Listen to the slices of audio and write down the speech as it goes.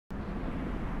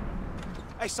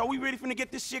Hey, so we really finna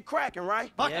get this shit cracking,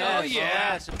 right?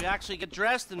 Yes, if you actually get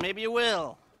dressed, then maybe you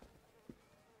will.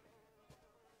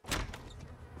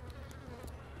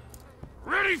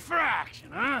 Ready for action,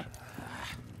 huh?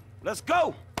 Let's go.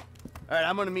 All right,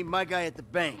 I'm gonna meet my guy at the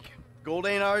bank. Gold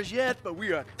ain't ours yet, but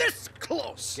we are this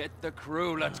close. Get the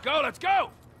crew. Let's go, let's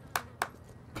go!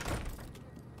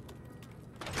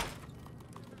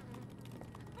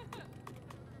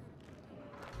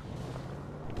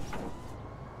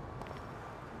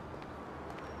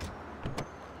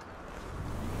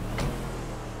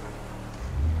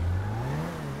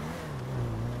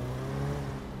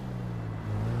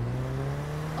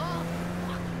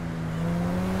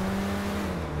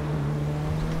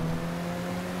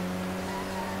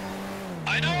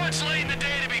 I know it's late in the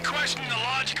day to be questioning the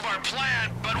logic of our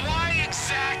plan, but why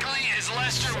exactly is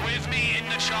Lester with me in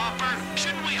the chopper?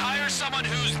 Shouldn't we hire someone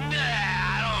who's,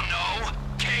 I don't know,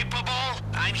 capable?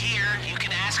 I'm here, you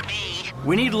can ask me.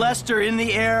 We need Lester in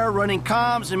the air, running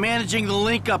comms and managing the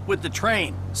link up with the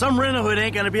train. Some rent-a-hood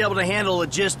ain't gonna be able to handle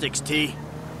logistics, T.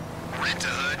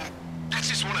 Rent-a-hood? That's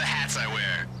just one of the hats I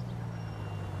wear.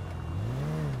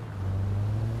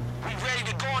 We ready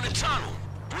to go in the tunnel.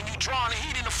 When you draw the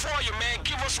heat in the foyer, man,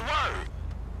 give us a word.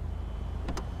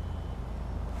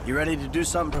 You ready to do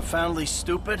something profoundly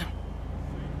stupid?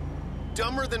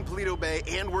 Dumber than Paleto Bay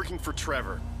and working for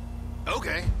Trevor.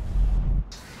 Okay.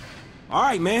 All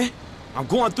right, man. I'm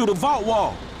going through the vault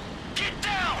wall. Get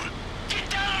down! Get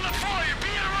down on the floor, you're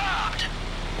being robbed!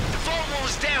 The vault wall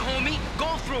is there, homie.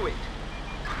 Go through it.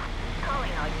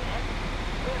 Calling all units.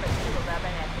 We have a 211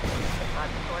 at the police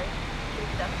depository. Two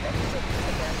suspects with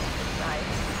identity inside.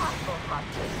 Possible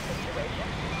hostage situation.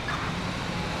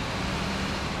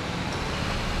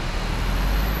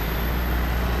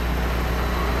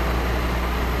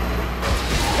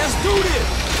 Let's do this!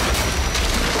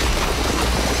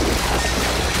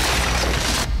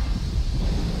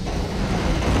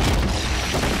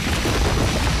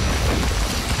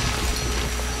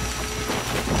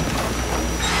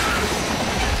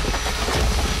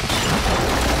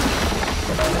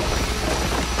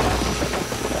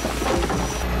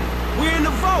 We're in the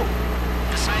vault!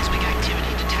 The seismic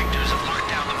activity detectors have locked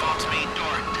down the vault's main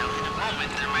door. In a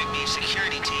moment, there might be a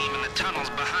security team in the tunnels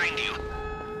behind you.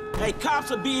 Hey, cops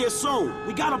will be here soon.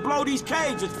 We gotta blow these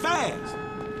cages fast.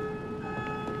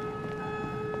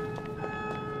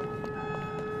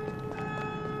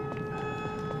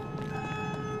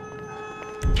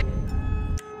 Get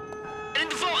in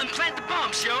the vault and plant the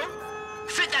bombs, yo.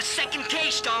 Fit that second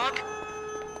cage, dog.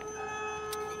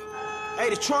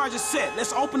 Hey, the charge is set.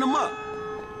 Let's open them up.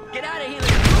 Get out of here.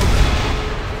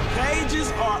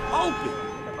 Cages are open.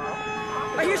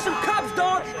 I hear some cops,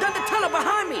 dog. Down the tunnel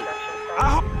behind me.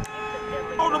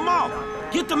 Hold them off.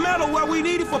 Get the metal where we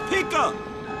need it for pickup.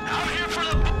 I'm here for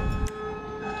the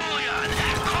bullion.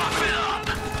 Cough it up.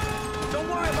 Don't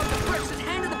worry about the bricks. It's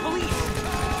hand to the police.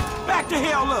 Back the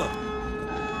hell up.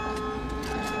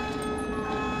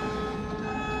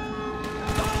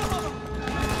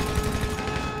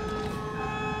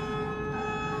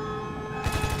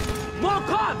 More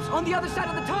cops on the other side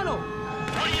of the tunnel.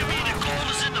 What do you mean the gold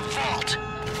is in the vault?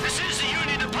 This is the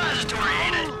Union Depository,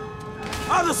 ain't it?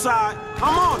 Other side,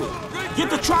 I'm on it. Get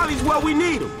the trolleys where we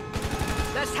need them.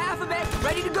 That's half of it.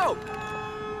 Ready to go.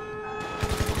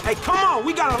 Hey, come on.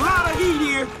 We got a lot of heat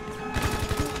here.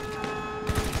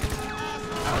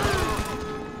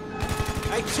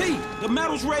 Hey, T, the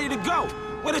metal's ready to go.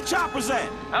 Where the choppers at?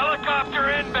 Helicopter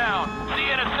inbound. See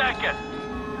you in a second.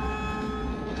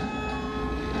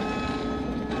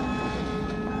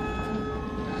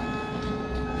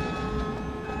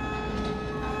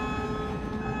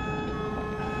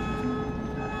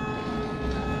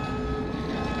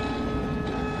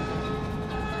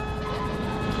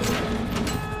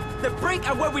 The brink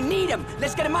are where we need them.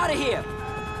 Let's get them out of here.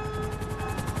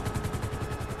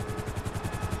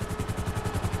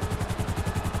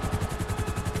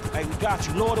 Hey, we got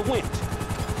you. Lower the winch.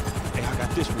 Hey, I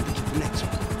got this one to keep the next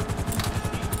one.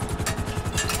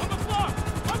 On the floor!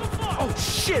 On the floor! Oh,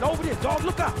 shit. Over there, dog.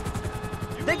 Look out.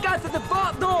 They got to the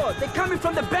vault door. They're coming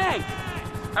from the bank.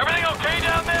 Everything okay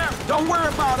down there? Don't worry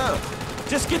about us.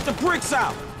 Just get the bricks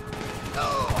out.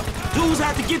 Dudes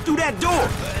have to get through that door.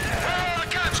 Where are all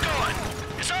the cops going?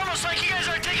 It's almost like you guys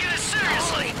aren't taking this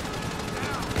seriously.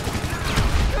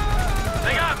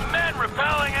 They got men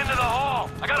rappelling into the hall.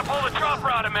 I gotta pull the chopper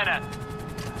out a minute.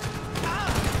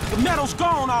 The metal's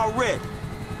gone already.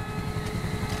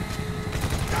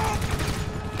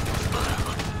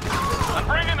 I'm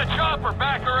bringing the chopper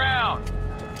back around.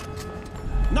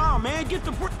 Nah, man, get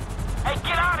the brick. Hey,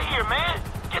 get out of here, man.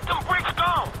 Get them bricks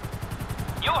gone.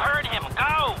 You heard him.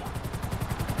 Go.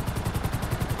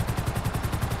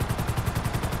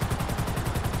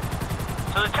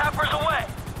 So the chopper's away.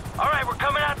 All right, we're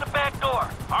coming out the back door.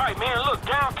 All right, man, look,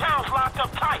 downtown's locked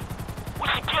up tight. We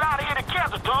should get out of here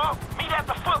together, dog. Meet at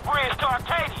the footbridge to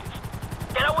Arcadius.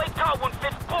 Then I'll wait till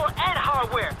 154 and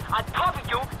hardware. On top of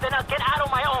you, then I'll get out on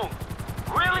my own.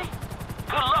 Really?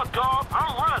 Good luck, dog.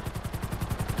 I'm running.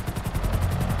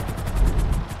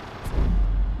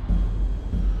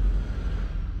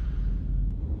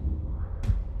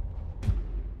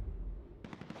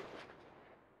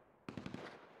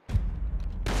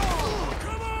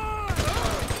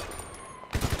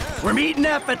 We're meeting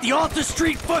F at the Alta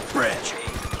Street footbridge.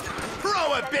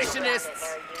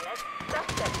 Prohibitionists!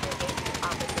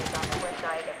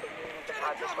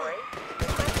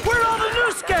 Where'd all the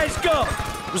news guys go?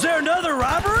 Was there another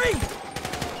robbery?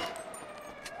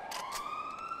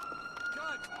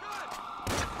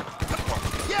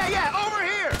 Yeah, over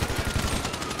here!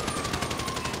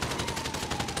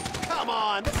 Come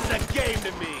on, this is a game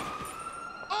to me.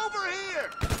 Over here!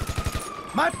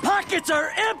 My pockets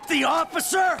are empty,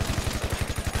 officer!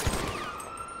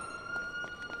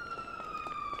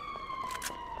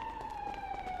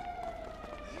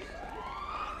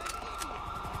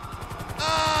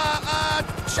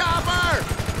 Chopper!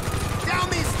 Down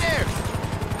these stairs!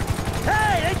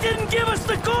 Hey, they didn't give us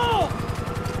the goal!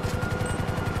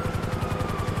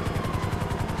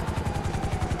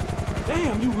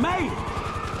 Damn, you made it.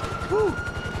 Whew.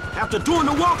 After doing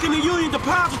the walk in the Union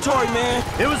Depository, man.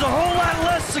 It was a whole lot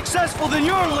less successful than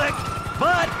your lick,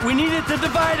 but we needed to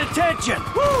divide attention.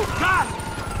 Woo, got it.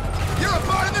 You're a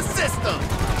part of the system!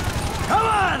 Come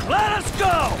on, let us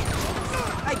go!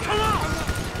 Hey, come on.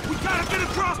 We gotta get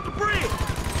across the bridge.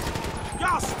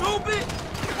 Y'all stupid?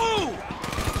 Move!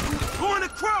 Going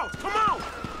across, come on!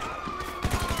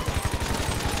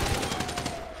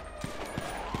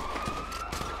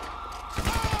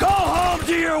 Go home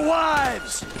to your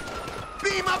wives!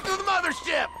 Beam up to the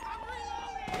mothership!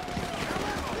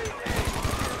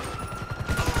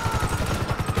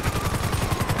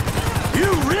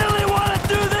 You really want to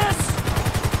do this?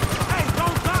 Hey,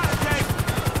 don't die, Jake!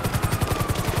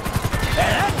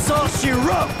 And that's all she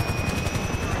wrote!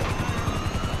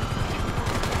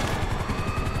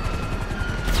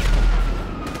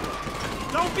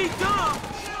 Don't be dumb!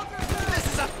 This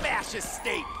is a fascist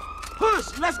state!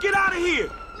 Push, let's get out of here!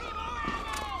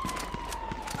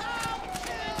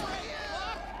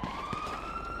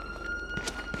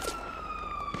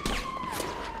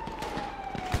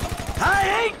 I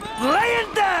ain't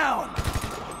laying down!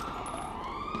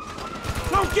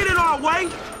 Don't get in our way!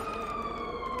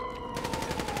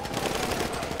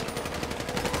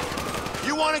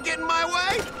 You want to get in my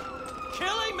way?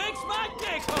 Killing makes my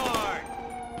dick hard!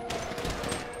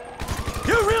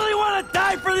 You really want to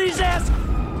die for these ass...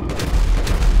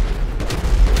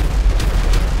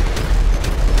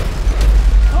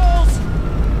 holes?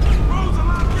 Roads are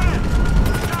locked down.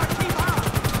 We gotta keep high.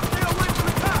 Stay away from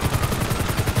the cops.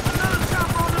 Another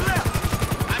chopper on the left.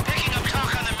 I'm picking up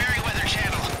talk on the Merryweather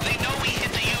channel. They know we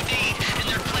hit the UD, and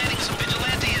they're planning some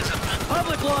vigilantism.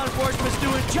 Public law enforcement's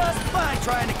doing just fine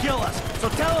trying to kill us, so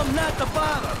tell them not to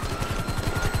bother.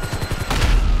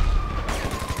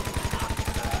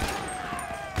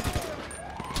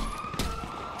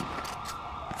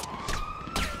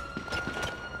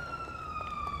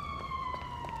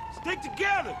 Stick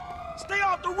together. Stay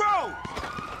off the road.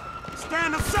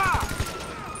 Stand aside.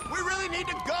 We really need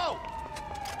to go!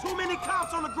 Too many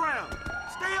cops on the ground.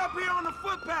 Stay up here on the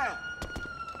footpath.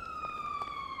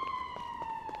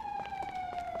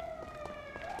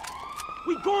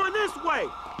 We going this way.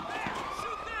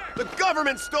 The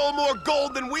government stole more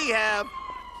gold than we have!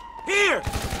 Here,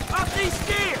 up these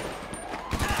stairs.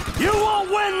 You won't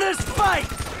win this fight!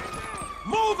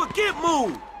 Move or get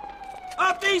moved.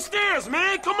 Up these stairs,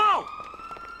 man. Come on.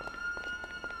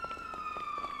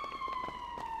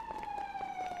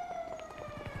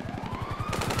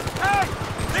 Hey,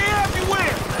 they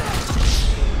everywhere.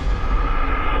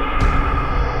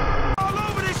 All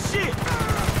over this shit.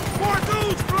 More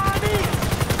dudes flying in.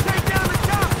 Take down the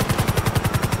top.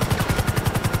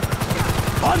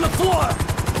 On the floor!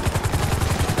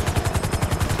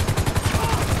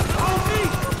 On me.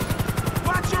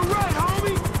 Watch your right,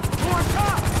 homie. More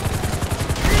top.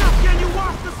 Damn, can you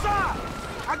watch the side?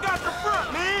 I got the front,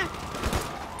 man.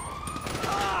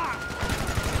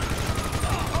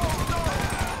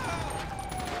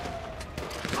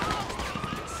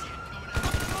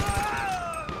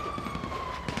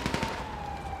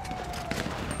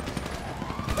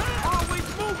 Always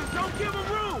moving, don't give them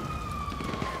room.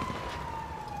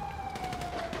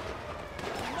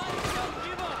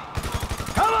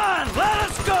 Come on, let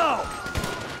us go!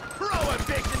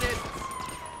 Prohibitionists!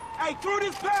 Hey, through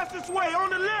this passageway on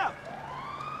the left.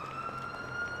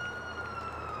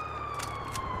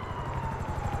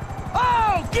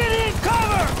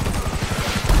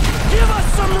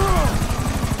 some room!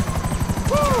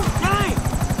 Woo! Dang!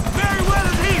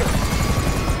 Merryweather's here!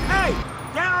 Hey!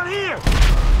 Down here!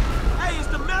 Hey, is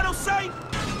the metal safe?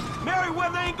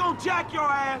 Merryweather ain't gonna jack your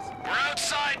ass! We're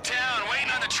outside town, waiting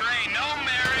on the train. No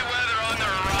Merryweather on the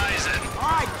horizon.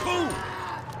 Alright, cool!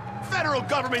 Federal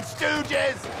government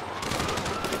stooges!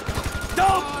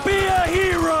 Don't be a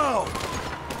hero!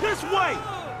 This way!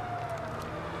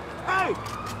 Hey!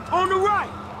 On the right!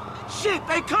 Shit,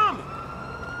 they coming!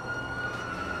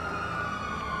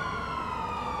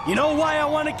 You know why I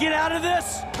want to get out of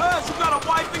this? Cuz you got a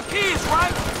wife and kids,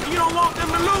 right? And you don't want them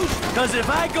to lose you. Because if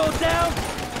I go down,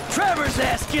 Trevor's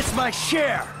ass gets my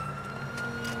share.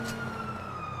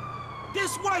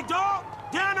 This way, dog!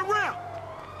 Down the ramp!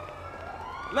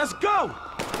 Let's go!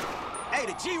 Hey,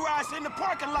 the G-Ride's in the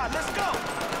parking lot. Let's go!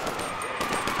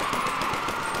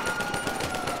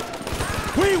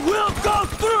 We will go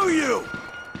through you!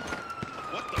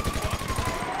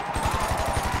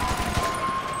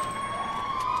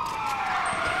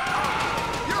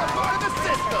 You're a part of the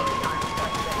system!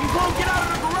 We won't get out of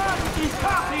the garage with these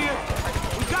cops here.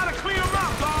 We gotta clear them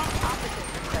out, dog.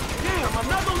 Damn,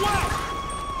 another one!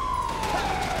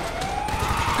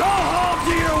 Go home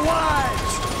to your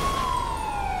wives!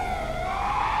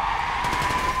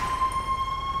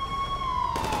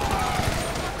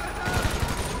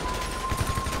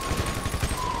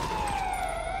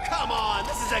 Come on,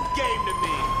 this is a game to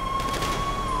me!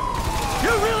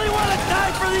 You really want to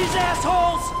die for these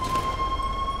assholes?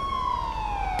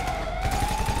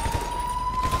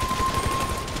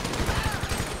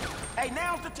 Hey,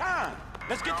 now's the time.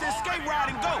 Let's get this skate ride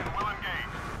and go.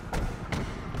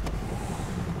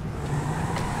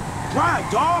 Right,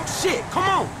 dog. Shit, come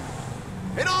on.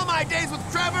 In all my days with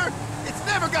Trevor, it's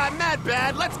never gotten that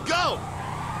bad. Let's go!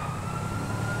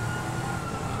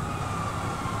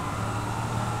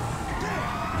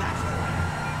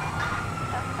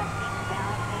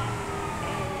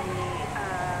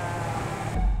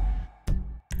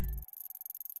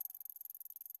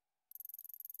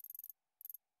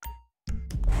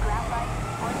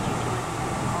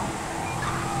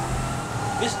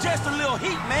 It's just a little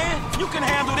heat, man. You can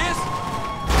handle this.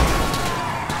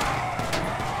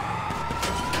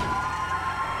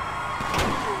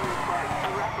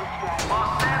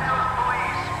 Los Santos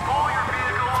Police, pull your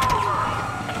vehicle over.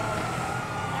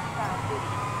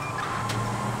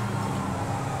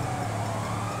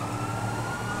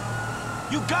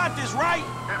 You got this, right?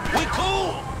 We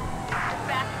cool.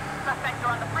 Suspects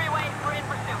are on the freeway. We're in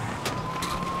pursuit.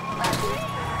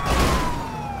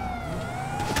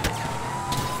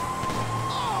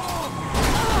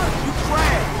 You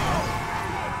crashed.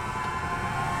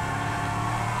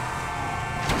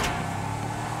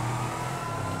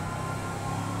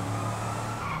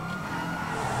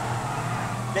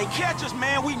 They catch us,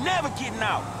 man. We never getting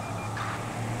out.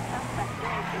 Suspect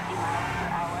doing 50 miles per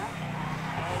hour.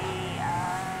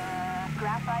 A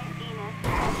graphite Venus.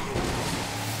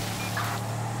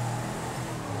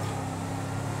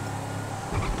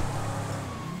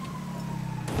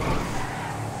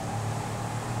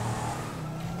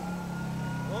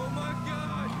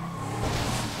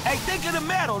 Hey, think of the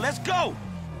metal. Let's go.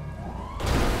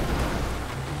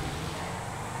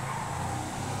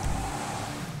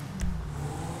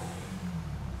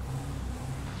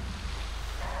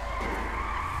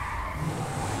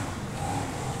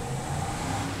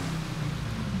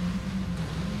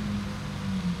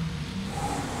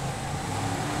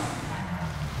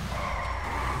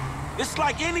 It's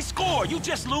like any score. You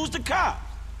just lose the cops.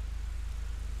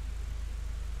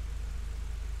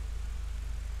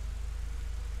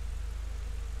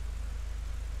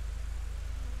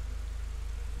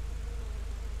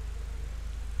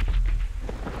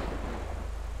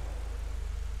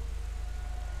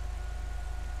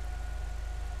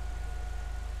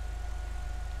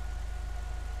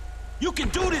 You can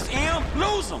do this, Em.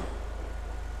 Lose them.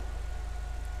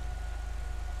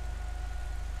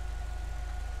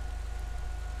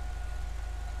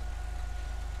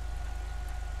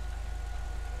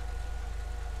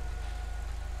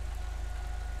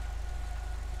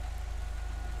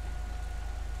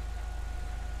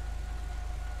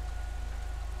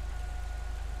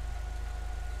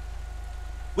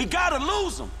 We gotta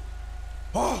lose them.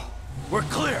 Oh, we're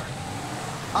clear.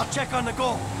 I'll check on the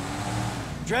goal.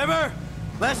 Trevor,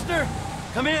 Lester,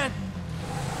 come in.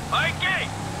 Mikey!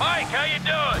 Mike, how you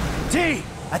doing? T,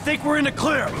 I think we're in the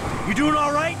clear. You doing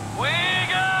all right? We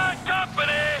got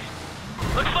company!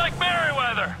 Looks like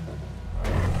Merryweather.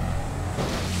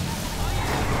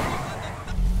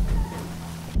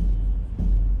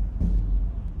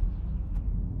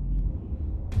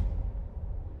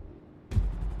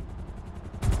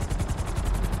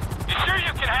 You sure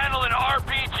you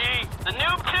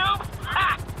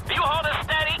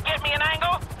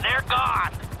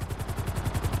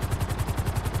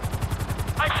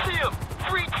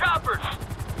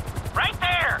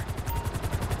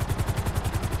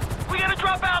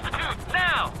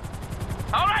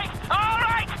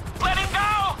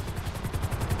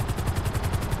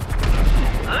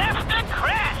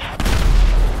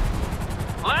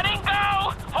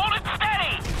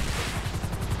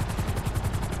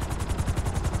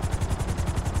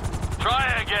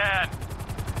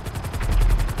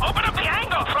Open up the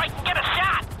angle so I can get a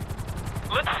shot!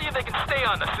 Let's see if they can stay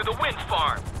on us to the wind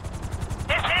farm.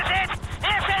 This is it!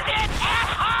 This is it,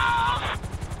 assholes!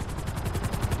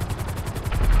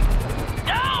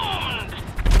 Domed!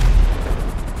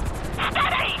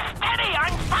 Steady! Steady!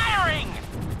 I'm firing!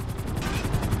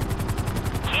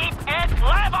 Keep it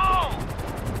level!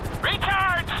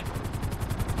 Recharge!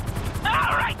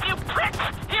 All right, you pricks!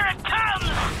 Here it comes!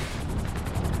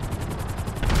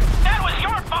 That was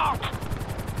your fault!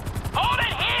 Hold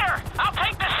it here! I'll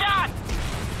take the shot!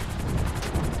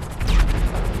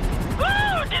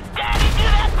 Woo! Did Daddy do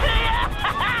that to you?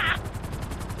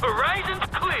 Horizon's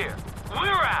clear.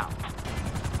 We're out.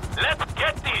 Let's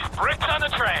get these bricks on the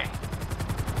train.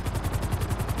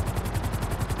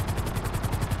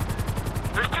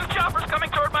 There's 2 choppers coming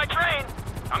toward my train.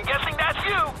 I'm guessing that's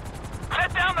you.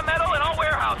 Set down the metal and I'll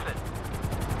warehouse it.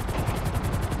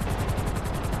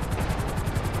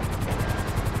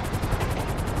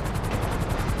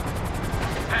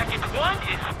 Package 1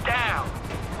 is down.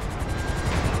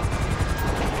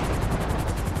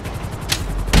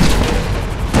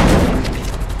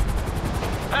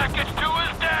 Package 2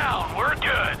 is down. We're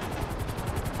good.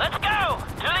 Let's go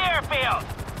to the airfield.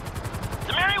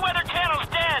 The Merryweather Channel's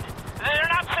dead. They're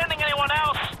not sending anyone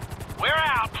else. We're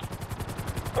out.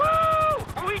 Woo!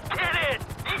 We did it!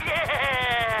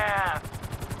 Yeah!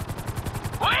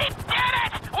 We did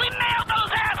it! We nailed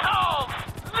those assholes!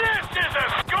 This is a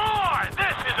score!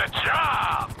 This is a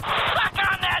job! Suck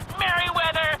on that,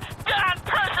 Merryweather! Don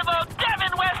Percival,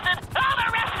 Devin Weston, all the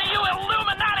rest of you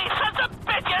Illuminati sons of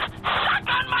bitches! Suck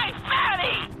on my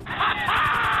fatty!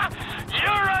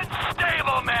 You're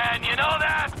unstable, man, you know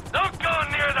that? Don't go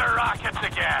near the rockets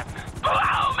again!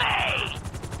 Blow me!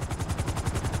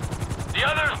 The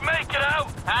others make it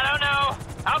out? I don't know.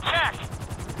 I'll check.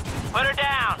 Put her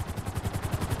down.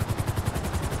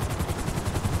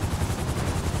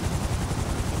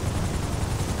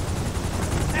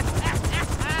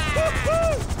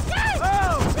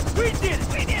 Oh, we did it!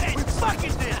 We did it! We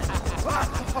fucking did it!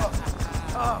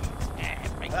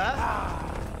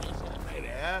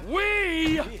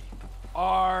 We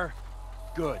are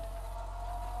good.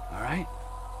 All right?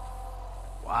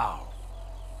 Wow.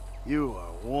 You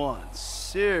are one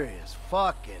serious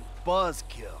fucking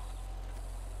buzzkill.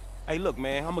 Hey, look,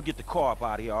 man, I'm gonna get the car up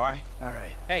out of here, all right? All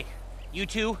right. Hey, you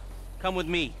two, come with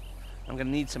me. I'm gonna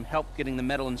need some help getting the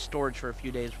metal in storage for a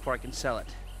few days before I can sell it.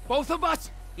 Both of us?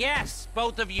 Yes,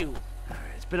 both of you. All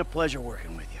right, it's been a pleasure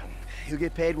working with you. You'll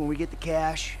get paid when we get the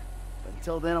cash. But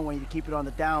until then, I want you to keep it on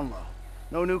the down low.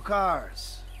 No new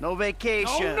cars. No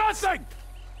vacation. No, nothing!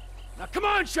 Now, come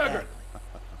on, sugar!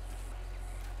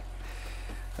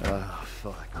 Oh,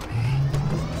 fuck me.